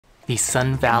The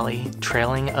Sun Valley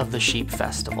Trailing of the Sheep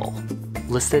Festival,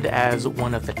 listed as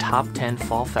one of the top 10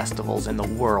 fall festivals in the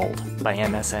world by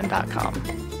MSN.com,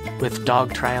 with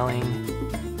dog trialing,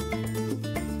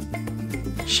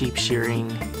 sheep shearing,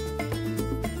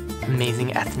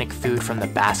 amazing ethnic food from the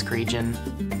Basque region,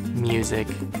 music,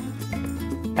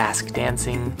 Basque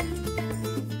dancing,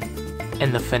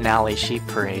 and the finale sheep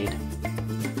parade.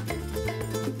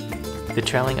 The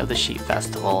Trailing of the Sheep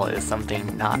Festival is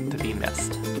something not to be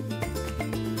missed.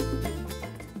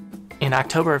 In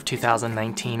October of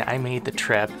 2019, I made the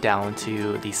trip down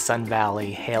to the Sun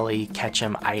Valley, Haley,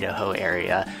 Ketchum, Idaho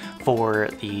area for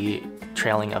the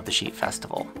Trailing of the Sheep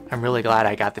Festival. I'm really glad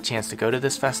I got the chance to go to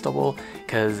this festival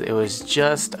because it was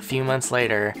just a few months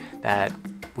later that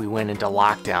we went into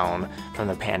lockdown from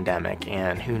the pandemic,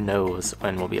 and who knows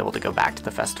when we'll be able to go back to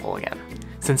the festival again.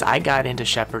 Since I got into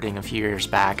shepherding a few years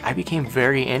back, I became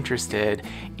very interested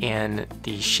in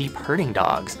the sheep herding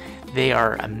dogs. They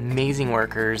are amazing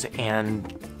workers, and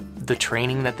the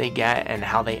training that they get and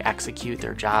how they execute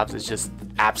their jobs is just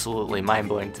absolutely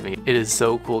mind-blowing to me. It is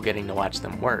so cool getting to watch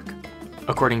them work.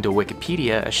 According to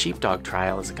Wikipedia, a sheepdog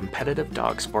trial is a competitive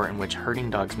dog sport in which herding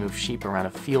dogs move sheep around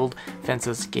a field,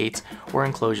 fences, gates, or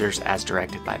enclosures as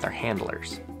directed by their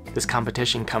handlers. This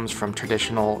competition comes from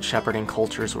traditional shepherding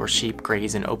cultures where sheep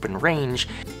graze in open range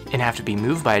and have to be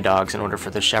moved by dogs in order for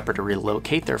the shepherd to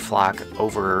relocate their flock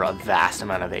over a vast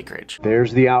amount of acreage.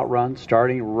 There's the outrun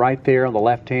starting right there on the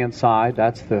left-hand side.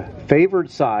 That's the favored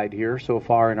side here so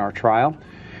far in our trial.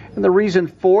 And the reason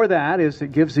for that is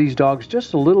it gives these dogs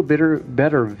just a little bit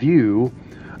better view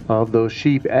of those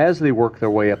sheep as they work their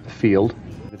way up the field.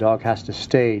 The dog has to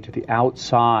stay to the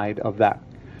outside of that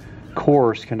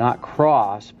course, cannot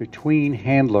cross between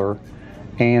handler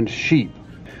and sheep.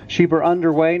 Sheep are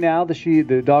underway now.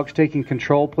 The dog's taking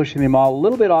control, pushing them all a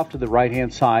little bit off to the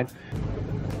right-hand side.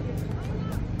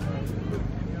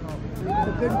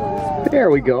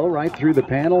 There we go, right through the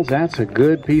panels. That's a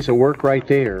good piece of work right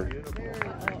there.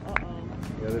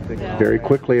 Very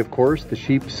quickly, of course, the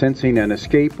sheep sensing an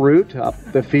escape route. Up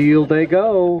the field they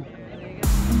go.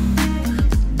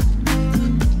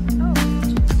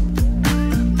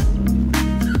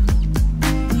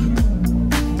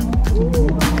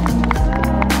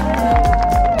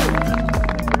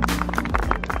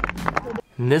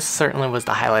 And this certainly was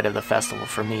the highlight of the festival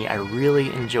for me. I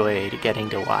really enjoyed getting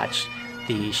to watch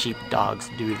the sheep dogs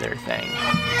do their thing.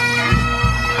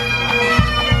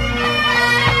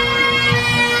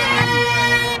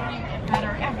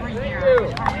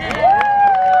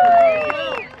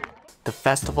 The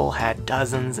festival had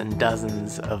dozens and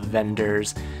dozens of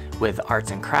vendors with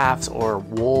arts and crafts or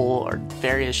wool or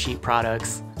various sheep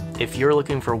products. If you're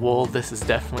looking for wool, this is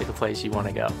definitely the place you want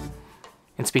to go.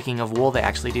 And speaking of wool, they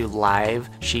actually do live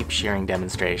sheep shearing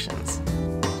demonstrations.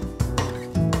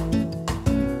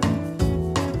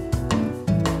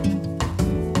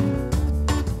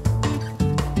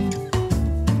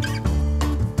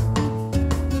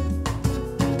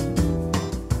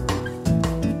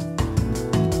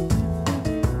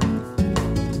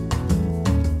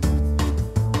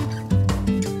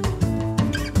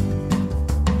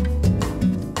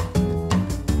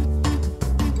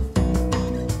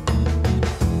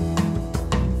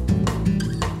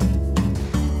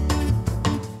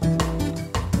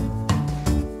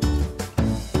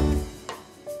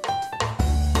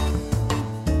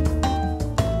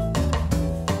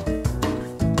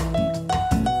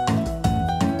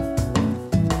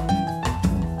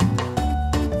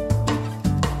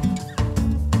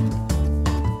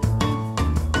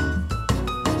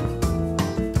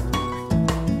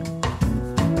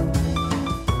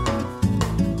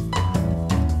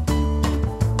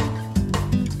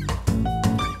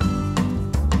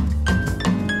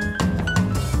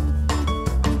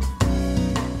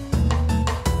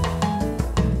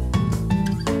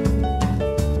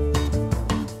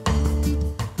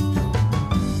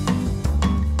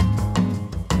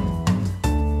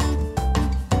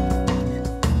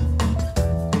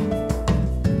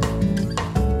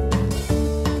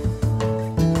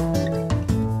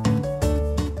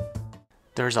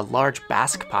 There's a large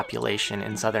Basque population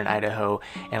in southern Idaho,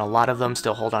 and a lot of them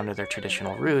still hold on to their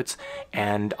traditional roots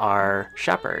and are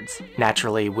shepherds.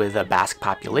 Naturally, with a Basque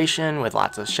population with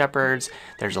lots of shepherds,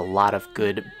 there's a lot of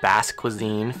good Basque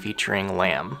cuisine featuring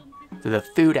lamb. The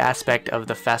food aspect of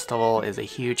the festival is a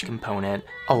huge component,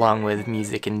 along with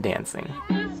music and dancing.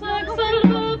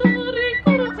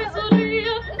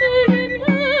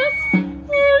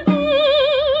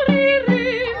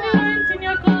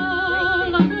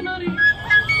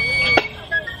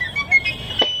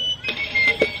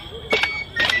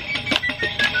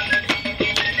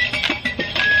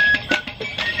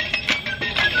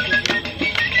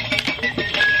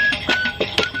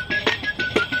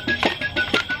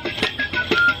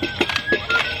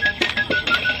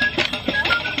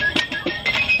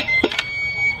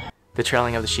 The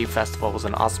Trailing of the Sheep Festival was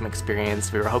an awesome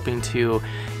experience. We were hoping to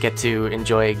get to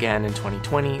enjoy again in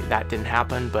 2020. That didn't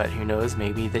happen, but who knows,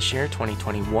 maybe this year,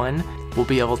 2021, we'll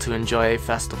be able to enjoy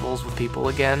festivals with people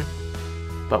again.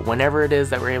 But whenever it is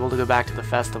that we're able to go back to the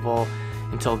festival,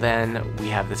 until then, we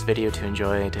have this video to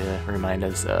enjoy to remind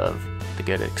us of the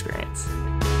good experience.